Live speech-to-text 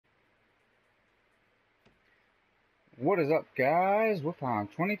What is up, guys? Wolfhound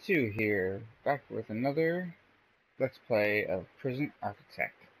 22 here, back with another Let's Play of Prison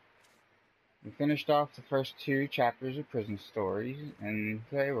Architect. We finished off the first two chapters of Prison Stories, and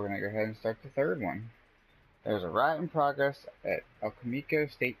today we're going to go ahead and start the third one. There's a riot in progress at El Camino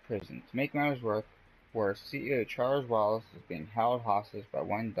State Prison. To make matters worse, CEO Charles Wallace is being held hostage by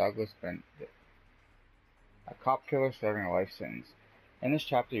one Douglas Benedict, a cop killer serving a life sentence. In this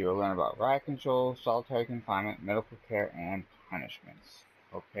chapter, you will learn about riot control, solitary confinement, medical care, and punishments.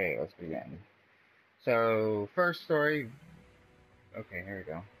 Okay, let's begin. So, first story. Okay, here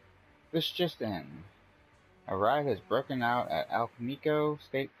we go. This just in. A riot has broken out at Al Camino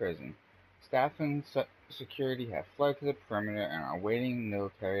State Prison. Staff and security have fled to the perimeter and are awaiting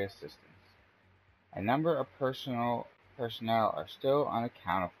military assistance. A number of personnel are still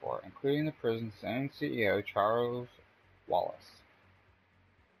unaccounted for, including the prison's own CEO, Charles Wallace.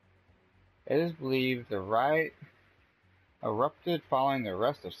 It is believed the riot erupted following the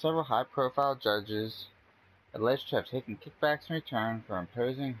arrest of several high-profile judges alleged to have taken kickbacks in return for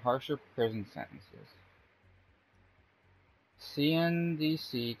imposing harsher prison sentences.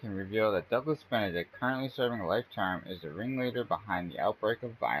 CNDC can reveal that Douglas Benedict, currently serving a life term, is the ringleader behind the outbreak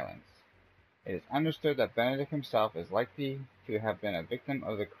of violence. It is understood that Benedict himself is likely to have been a victim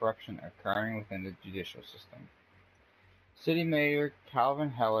of the corruption occurring within the judicial system. City Mayor Calvin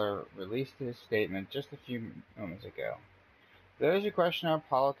Heller released his statement just a few moments ago. For those who question our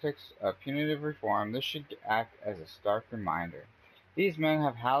politics of punitive reform, this should act as a stark reminder. These men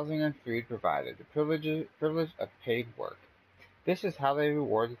have housing and food provided, the privilege of paid work. This is how they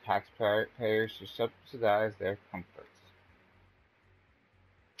reward the taxpayers who subsidize their comforts.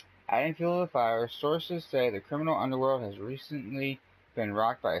 Adding fuel to the fire, sources say the criminal underworld has recently been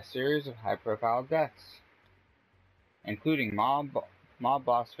rocked by a series of high-profile deaths, including mob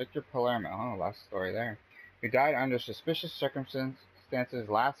boss Victor Palermo, last story there, who died under suspicious circumstances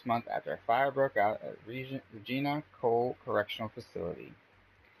last month after a fire broke out at Regina Cole Correctional Facility.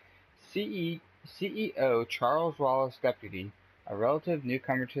 CEO Charles Wallace Deputy, a relative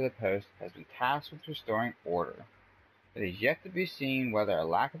newcomer to the post, has been tasked with restoring order. It is yet to be seen whether a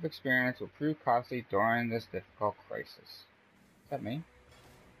lack of experience will prove costly during this difficult crisis. Is that me?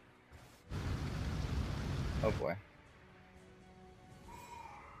 Oh boy.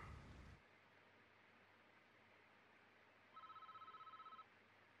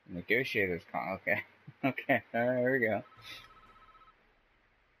 Negotiators con. Okay. Okay. There we go.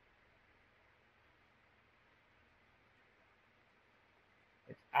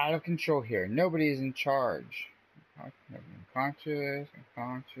 It's out of control here. Nobody is in charge. Unconscious.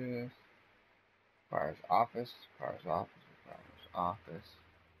 Requires office.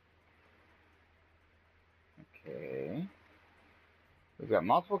 Okay. We've got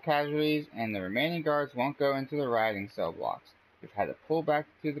multiple casualties, and the remaining guards won't go into the rioting cell blocks. We've had to pull back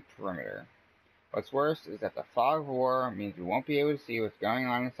to the perimeter. What's worse is that the fog of war means we won't be able to see what's going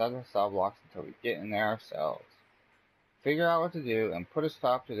on inside the cell blocks until we get in there ourselves. Figure out what to do and put a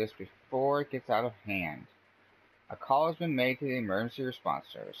stop to this before it gets out of hand. A call has been made to the emergency response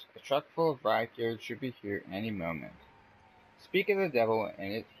service. A truck full of riot gear should be here any moment. Speak of the devil,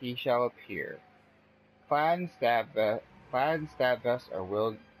 and he shall appear. Clad in stab vests are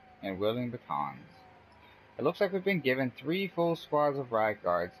wielding batons. It looks like we've been given 3 full squads of riot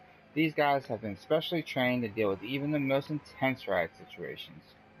guards. These guys have been specially trained to deal with even the most intense riot situations.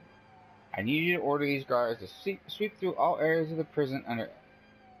 I need you to order these guards to sweep through all areas of the prison under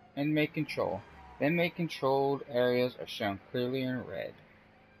inmate control. The inmate-controlled areas are shown clearly in red.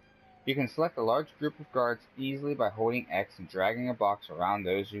 You can select a large group of guards easily by holding X and dragging a box around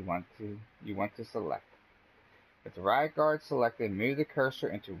those you want to select. With the riot guard selected, move the cursor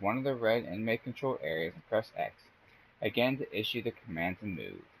into one of the red inmate-controlled areas and press X, again to issue the command to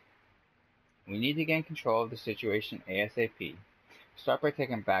move. We need to gain control of the situation ASAP. Start by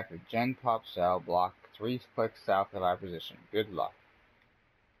taking back the Gen Pop cell block 3 clicks south of our position. Good luck.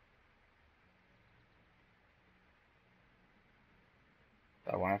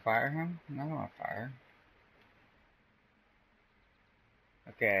 Do I want to fire him? No, I don't want to fire.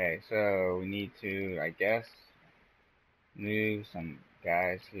 Okay, so we need to, I guess, move some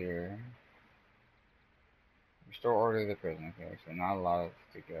guys here. Restore order to the prison. Okay, so not a lot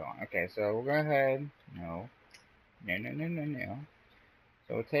to go on. Okay, so we'll go ahead. No.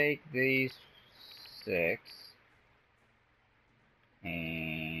 So we'll take these 6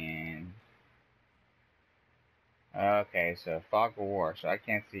 and okay, so fog of war, so I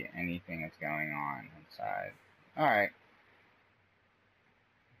can't see anything that's going on inside. Alright.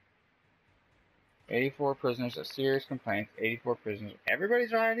 84 prisoners of serious complaints. 84 prisoners.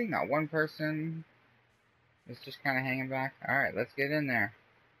 Everybody's rioting? Not one person? It's just kind of hanging back. Alright, let's get in there.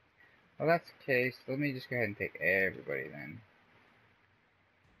 Well, that's the case. Let me just go ahead and take everybody then.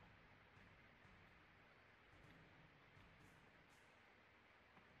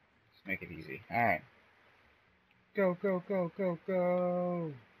 Let's make it easy. Alright. Go, go, go, go,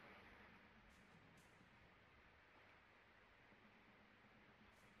 go!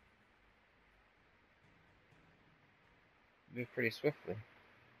 Move pretty swiftly.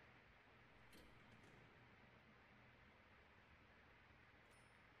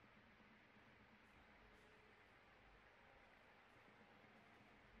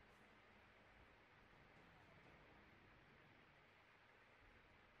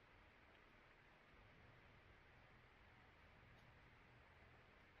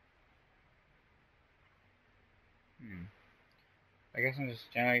 I guess I'm just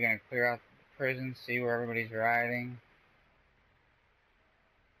generally going to clear out the prison, see where everybody's riding.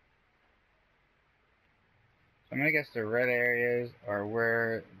 So I'm going to guess the red areas are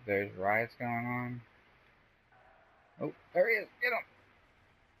where there's riots going on. Oh, there he is! Get him!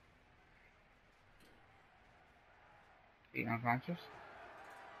 Being unconscious.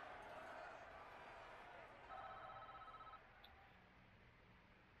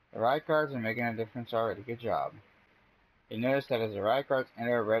 The riot guards are making a difference already. Good job. You notice that as the riot guards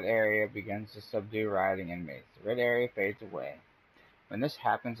enter a red area begins to subdue rioting inmates. The red area fades away. When this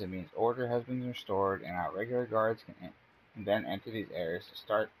happens, it means order has been restored and our regular guards can then enter these areas to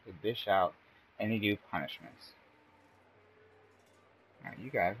start to dish out any due punishments. Alright, you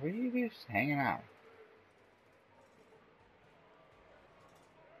guys, what are you just hanging out?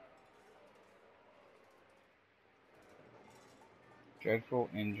 Dreadful,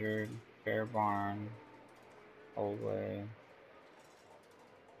 injured, fair barn, hallway.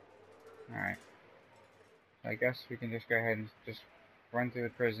 Alright. I guess we can just go ahead and just run through the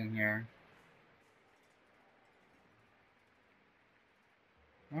prison here.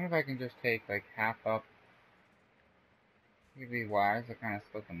 I wonder if I can just take like half up. These wires to kind of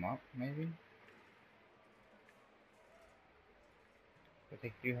split them up, maybe? So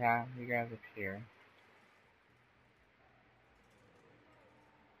take you half, you guys up here.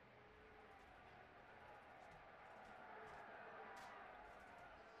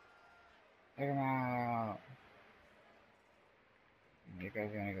 Take them out. And you guys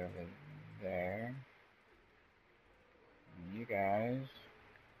are gonna go over there. And you guys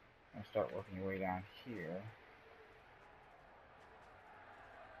are gonna start working your way down here.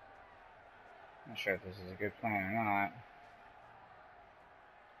 I'm not sure if this is a good plan or not.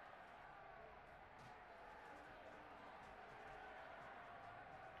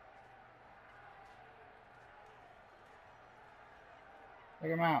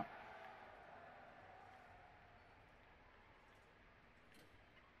 Take them out.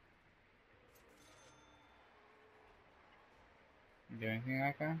 You do anything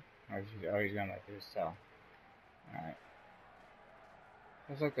like that? Or is he, oh, he's going back to his cell. Alright.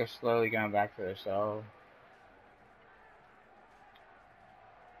 Looks like they're slowly going back to their cell.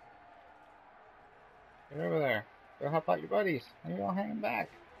 Get over there. Go help out your buddies. Why are you all hanging back?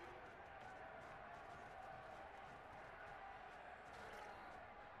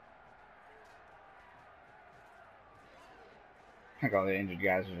 I think all the injured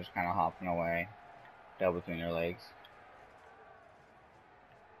guys are just kind of hopping away. Tail between their legs.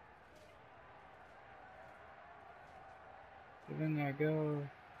 Get in there, go.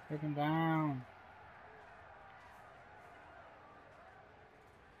 Take him down.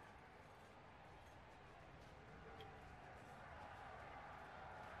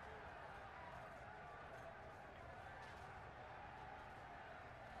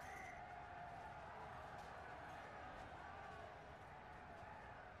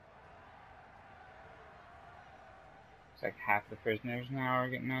 It's like half the prisoners now are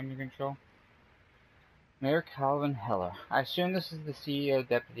getting under control. Mayor Calvin Heller. I assume this is the CEO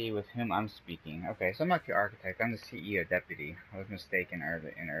deputy with whom I'm speaking. Okay, so I'm not the architect. I'm the CEO deputy. I was mistaken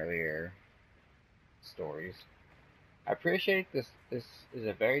in earlier stories. I appreciate this. This is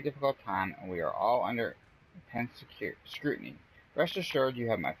a very difficult time, and we are all under intense scrutiny. Rest assured, you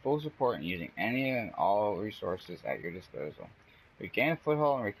have my full support in using any and all resources at your disposal. We've gained a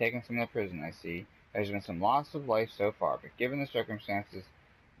foothold and we're taking some of the prison, I see. There's been some loss of life so far, but given the circumstances,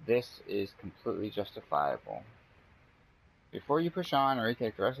 this is completely justifiable. Before you push on and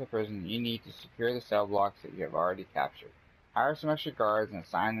retake the rest of the prison, you need to secure the cell blocks that you have already captured. Hire some extra guards and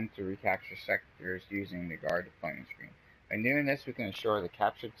assign them to recapture sectors using the guard deployment screen. By doing this, we can ensure the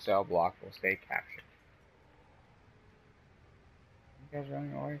captured cell block will stay captured. You guys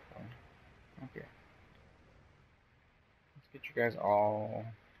running away from? Okay. Let's get you guys all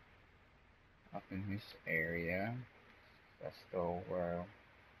up in this area. That's still where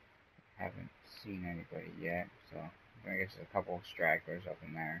I haven't seen anybody yet, so I guess there's a couple of stragglers up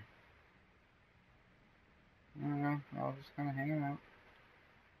in there. I don't know, I'll just kind of hanging out.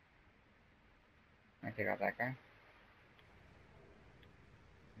 I take out that guy.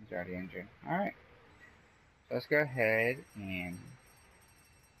 He's already injured. Alright, so let's go ahead and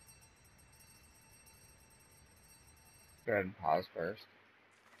go ahead and pause first.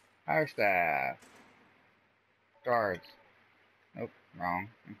 Fire staff. Guards. Nope, wrong.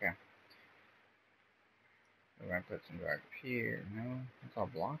 Okay. We're gonna put some guards up here. No, it's all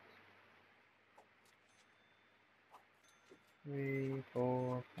blocked. 3,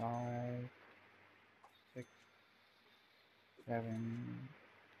 4, 5, 6, 7,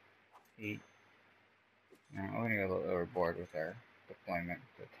 8. No, we're gonna go a little overboard with our deployment.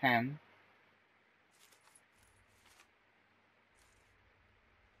 So 10.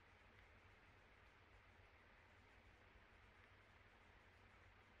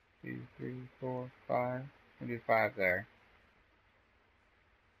 2, 3, 4, 5. We'll do 5 there.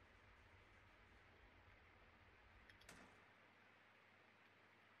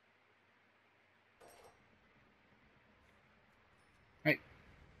 Right.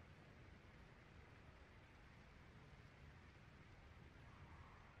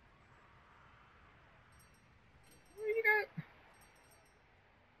 What do you got?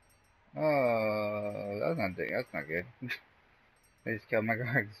 Oh, that's not good. They just killed my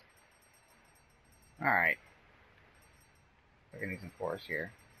guards. Alright. We're gonna need some force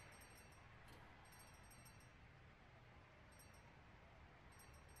here.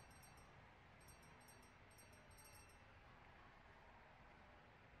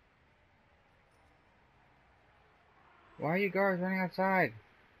 Why are you guards running outside?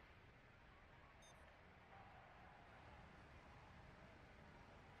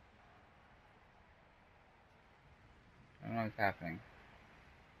 I don't know what's happening.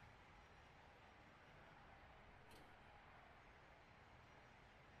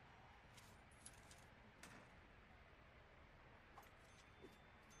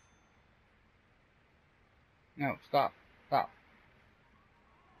 No, stop. Stop.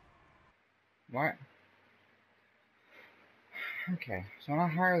 What? Okay, so when I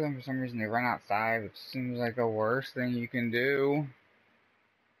hire them, for some reason they run outside, which seems like the worst thing you can do.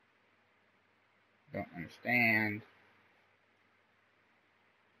 Don't understand.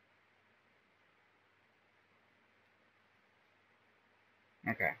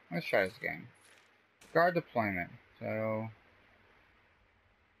 Okay, let's try this again. Guard deployment. So,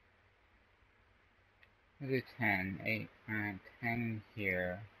 let's do 10, 8, 9, 10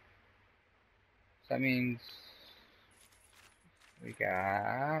 here. So that means we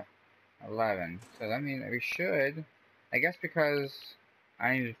got 11. So that means that we should, I guess because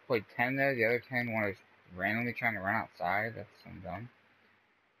I need to deploy 10 there, the other 10 was randomly trying to run outside. That's some dumb.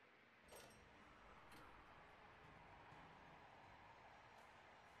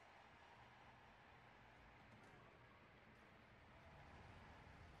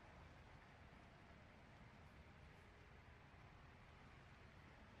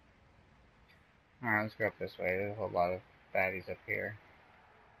 Alright, let's go up this way. There's a whole lot of baddies up here.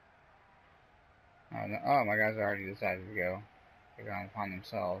 Oh, no. Oh, my guys already decided to go. They're going upon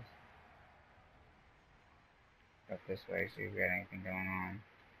themselves. Go up this way, see if we got anything going on.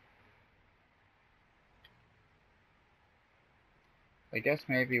 I guess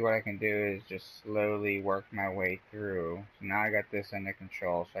maybe what I can do is just slowly work my way through. So now I got this under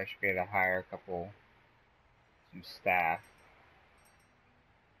control, so I should be able to hire some staff.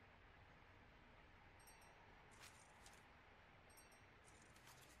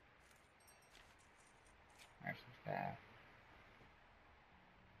 Hire some staff.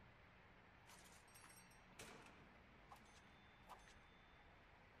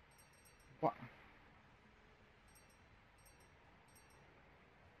 What?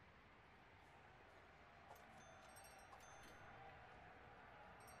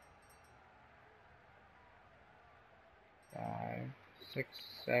 Five, 6,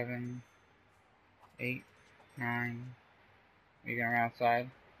 7, 8, 9. Are you going outside?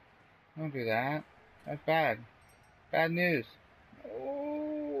 Don't do that. That's bad. Bad news.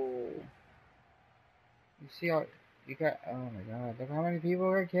 Oh. You see how you got? Oh my God! Look how many people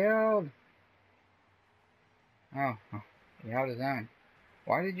were killed. Oh, you held his own.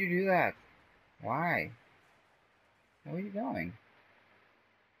 Why did you do that? Why? Where are you going?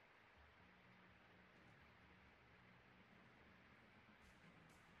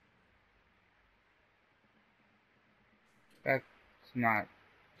 That's not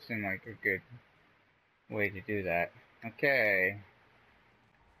seem like a good way to do that. Okay.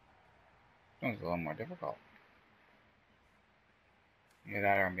 This one's a little more difficult. Either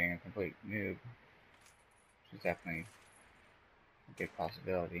that or I'm being a complete noob, which is definitely a good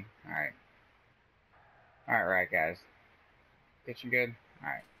possibility. Alright. Alright, guys. Kitchen good?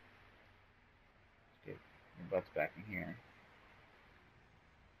 Alright. Let's get your butts back in here.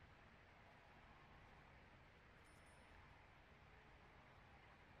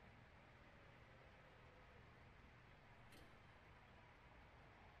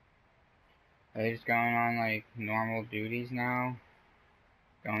 Are they just going on like normal duties now?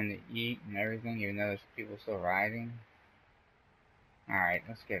 Going to eat and everything, even though there's people still riding? Alright,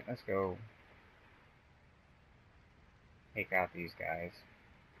 let's go take out these guys.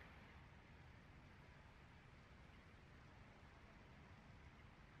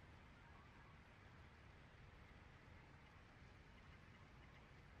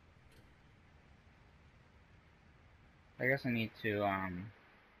 I guess I need to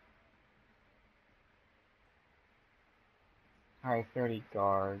hire 30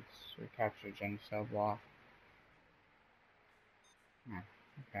 guards, recapture gem cell block. Oh,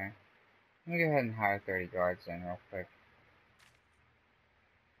 okay. Let me go ahead and hire 30 guards then real quick.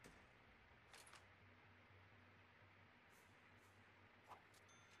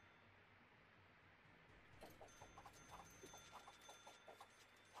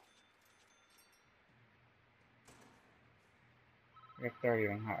 We have 30 of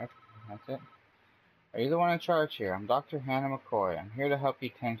them. That's it. Are you the one in charge here? I'm Dr. Hannah McCoy. I'm here to help you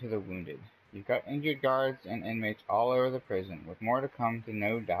tend to the wounded. You've got injured guards and inmates all over the prison, with more to come to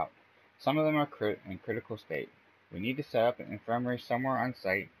no doubt. Some of them are in critical state. We need to set up an infirmary somewhere on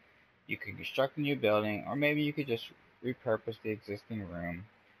site. You could construct a new building, or maybe you could just repurpose the existing room.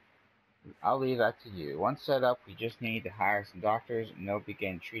 I'll leave that to you. Once set up, we just need to hire some doctors, and they'll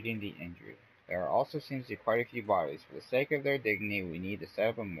begin treating the injured. There also seems to be quite a few bodies. For the sake of their dignity, we need to set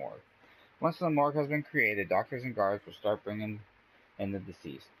up a morgue. Once the morgue has been created, doctors and guards will start bringing in the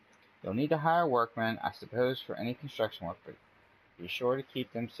deceased. You'll need to hire workmen, I suppose, for any construction work, but be sure to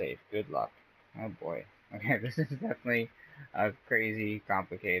keep them safe. Good luck. Oh boy. Okay, this is definitely a crazy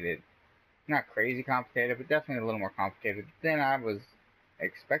complicated. Not crazy complicated, but definitely a little more complicated than I was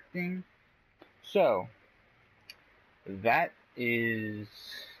expecting. So, that is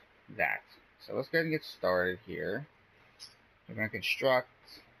that. So let's go ahead and get started here. We're going to construct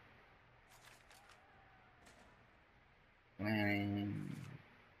planning.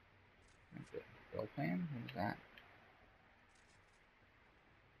 Build plan? What is that?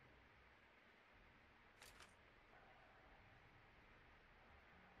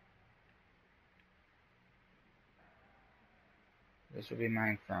 This will be my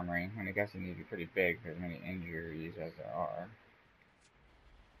infirmary, and I guess it needs to be pretty big for as many injuries as there are.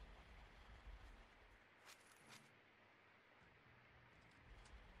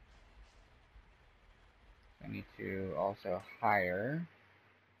 I need to also hire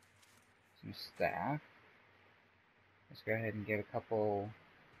some staff. Let's go ahead and get a couple,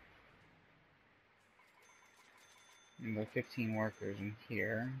 15 workers in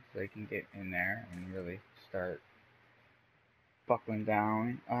here so they can get in there and really start buckling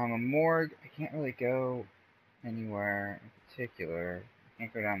down. A morgue, I can't really go anywhere in particular. I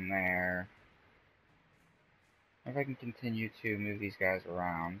can't go down there. If I can continue to move these guys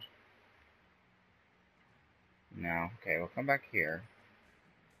around. No. Okay, we'll come back here.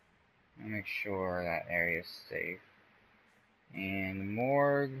 I'll make sure that area is safe. And the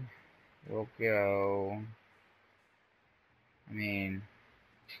morgue will go. I mean,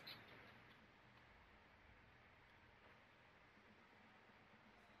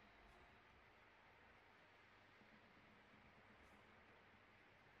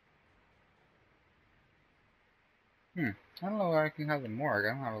 I don't know where I can have the morgue. I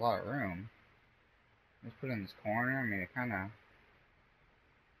don't have a lot of room. Let's put it in this corner. I mean, it kind of.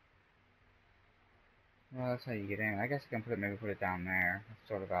 Well, that's how you get in. I guess I can maybe put it down there. It's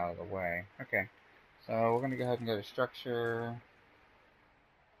sort of out of the way. Okay. So we're going to go ahead and go to structure.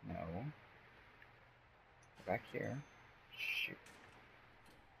 No. Go back here. Shoot.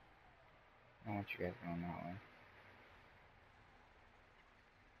 I don't want you guys going that way.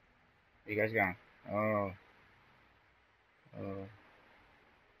 Where you guys going? Oh. Oh.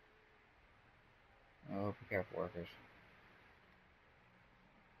 Oh, be careful, workers.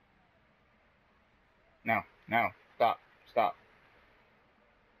 No, no. Stop. Stop.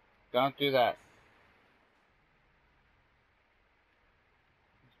 Don't do that.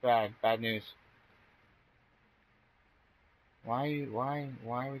 It's bad. Bad news. Why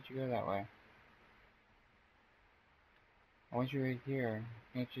would you go that way? I want you right here.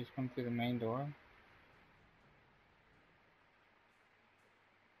 Can't you just come through the main door?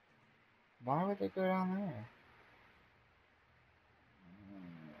 Why would they go down there?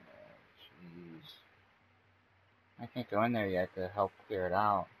 Jeez. I can't go in there yet to help clear it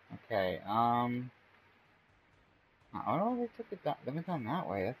out. Okay, I don't know why they took it down. They went down that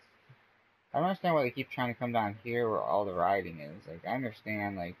way. I don't understand why they keep trying to come down here where all the riding is. Like, I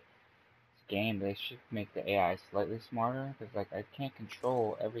understand, like, it's a game, but they should make the AI slightly smarter, because, like, I can't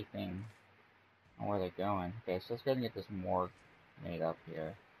control everything on where they're going. Okay, so let's go ahead and get this morgue made up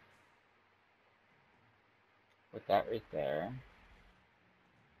here. Put that right there.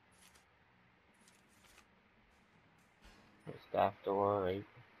 Put a staff door right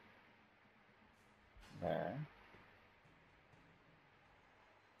there.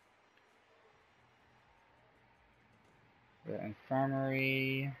 The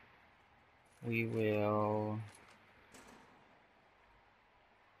infirmary, we will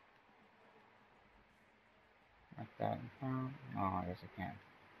make that in front. Oh, I guess I can't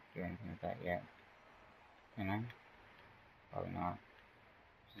do anything with that yet. Can I? Probably not.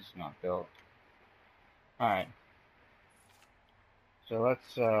 It's just not built. Alright. So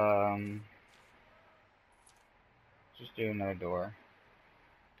let's just do another door.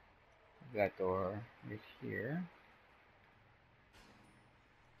 That door is here.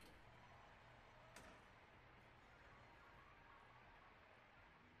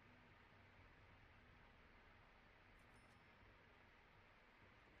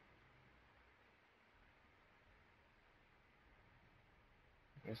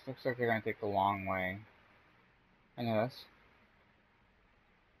 This looks like they're gonna take the long way. I know this.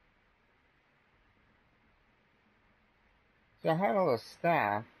 So I had all the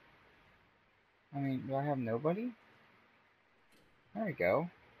staff. I mean, do I have nobody? There we go.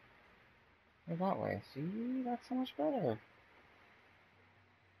 Go that way. See, that's so much better.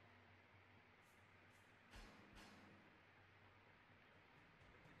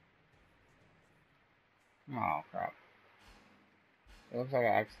 Oh crap. It looks like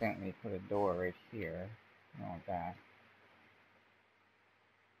I accidentally put a door right here. I don't want that.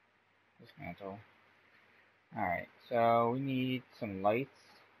 Dismantle. Alright, so we need some lights.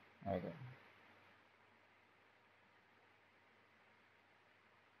 There we go.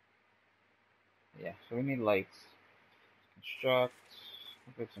 Yeah, so we need lights. Construct.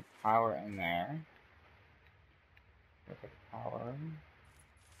 We'll put some power in there. Put the power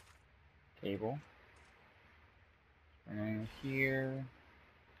cable. And then here.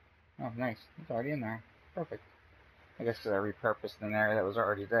 Oh, nice. It's already in there. Perfect. I guess because I repurposed an area that was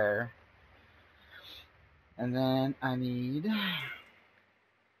already there. And then I need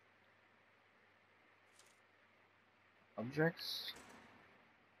objects.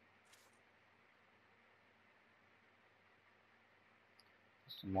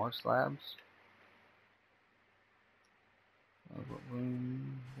 Some more slabs.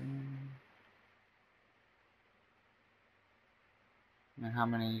 Room. And how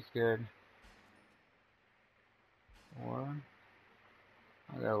many is good? 4.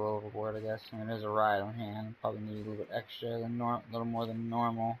 I got a little overboard, I guess. I mean, there's a ride on hand. Probably need a little bit extra than a little more than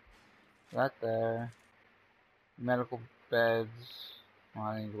normal. That there. Medical beds. Well,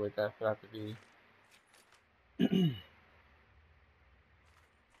 I need to wait for that to be.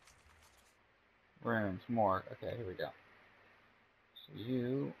 Rooms, morgue. Okay, here we go. So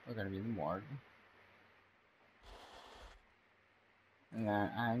you are gonna be the morgue. And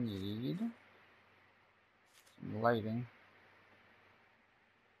then I need some lighting.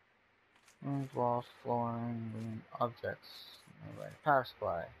 Rooms, walls, flooring, room, objects. Alright, power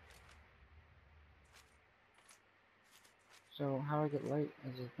supply. So how do I get light?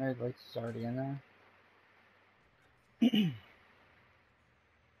 Is it made lights already in there?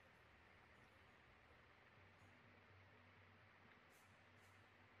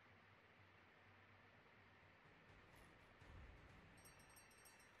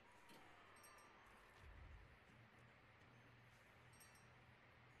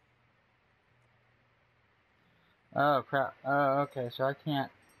 Oh crap. Oh, okay, so I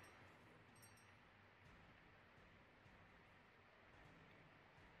can't.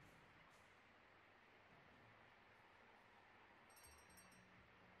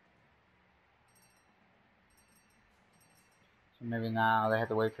 So maybe now they have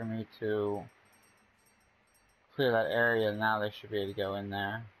to wait for me to clear that area. Now they should be able to go in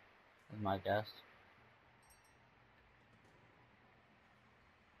there, is my guess.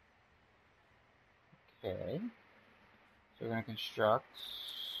 Okay. So we're going to construct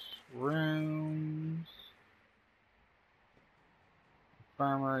rooms,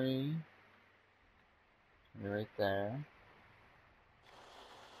 infirmary, right there.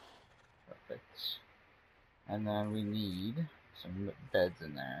 Perfect. And then we need some beds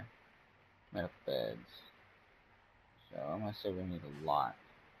in there. Medical beds. So I'm gonna say we need a lot.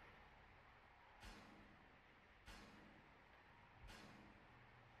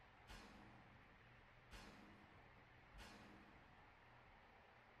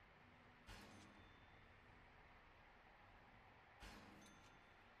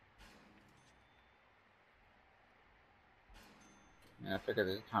 And I figure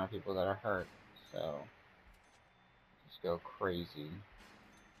there's a ton of people that are hurt, so just go crazy.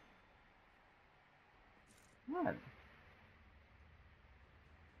 What?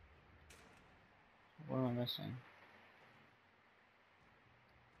 What am I missing?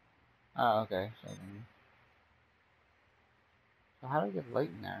 Oh, okay. So how do I get light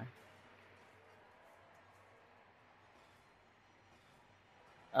in there?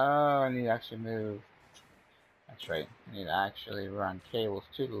 Oh, I need to actually move. That's right. I need to actually run cables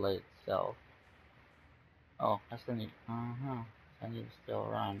to the light itself. Oh, I still need. I need to still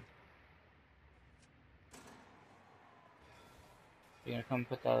run. You gonna come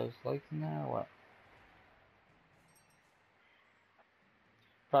put those lights in there or what?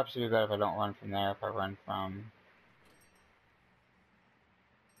 Probably should be better if I don't run from there. If I run from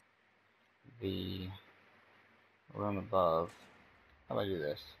the room above. How about I do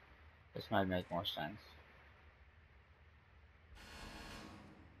this? This might make more sense.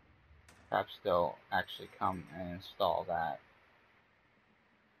 Perhaps they'll actually come and install that.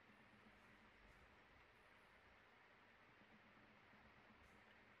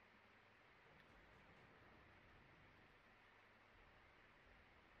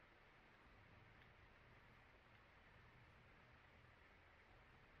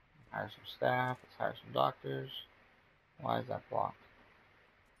 Hire some staff. Let's hire some doctors. Why is that blocked?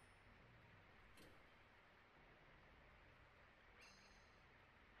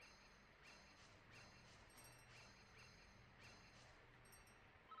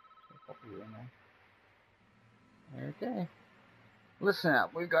 Okay. Listen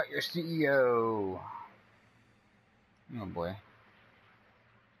up. We got your CEO. Oh boy.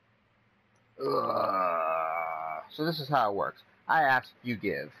 Ugh. So this is how it works. I ask, you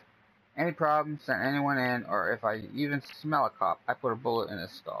give. Any problems, send anyone in, or if I even smell a cop, I put a bullet in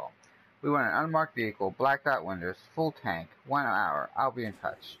his skull. We want an unmarked vehicle, blacked out windows, full tank, 1 hour. I'll be in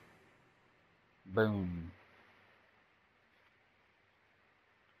touch. Boom.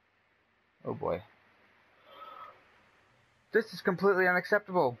 Oh boy. This is completely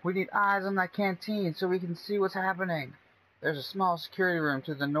unacceptable. We need eyes on that canteen so we can see what's happening. There's a small security room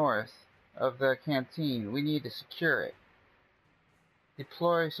to the north of the canteen. We need to secure it.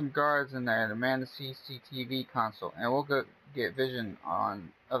 Deploy some guards in there to man the CCTV console, and we'll go get vision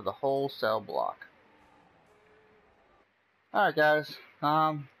of the whole cell block. Alright guys,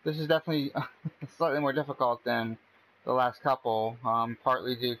 this is definitely slightly more difficult than the last couple,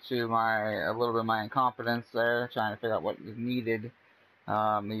 partly due to a little bit of my incompetence there, trying to figure out what is needed.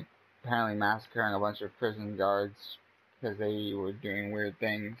 Me apparently massacring a bunch of prison guards because they were doing weird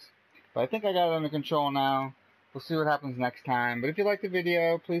things. But I think I got it under control now. We'll see what happens next time. But if you liked the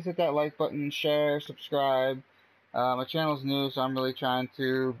video, please hit that like button, share, subscribe. My channel's new, so I'm really trying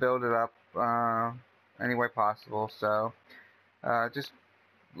to build it up any way possible. So just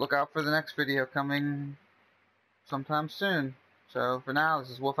look out for the next video coming sometime soon. So for now, this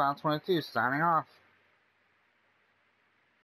is Wolfhound22 signing off.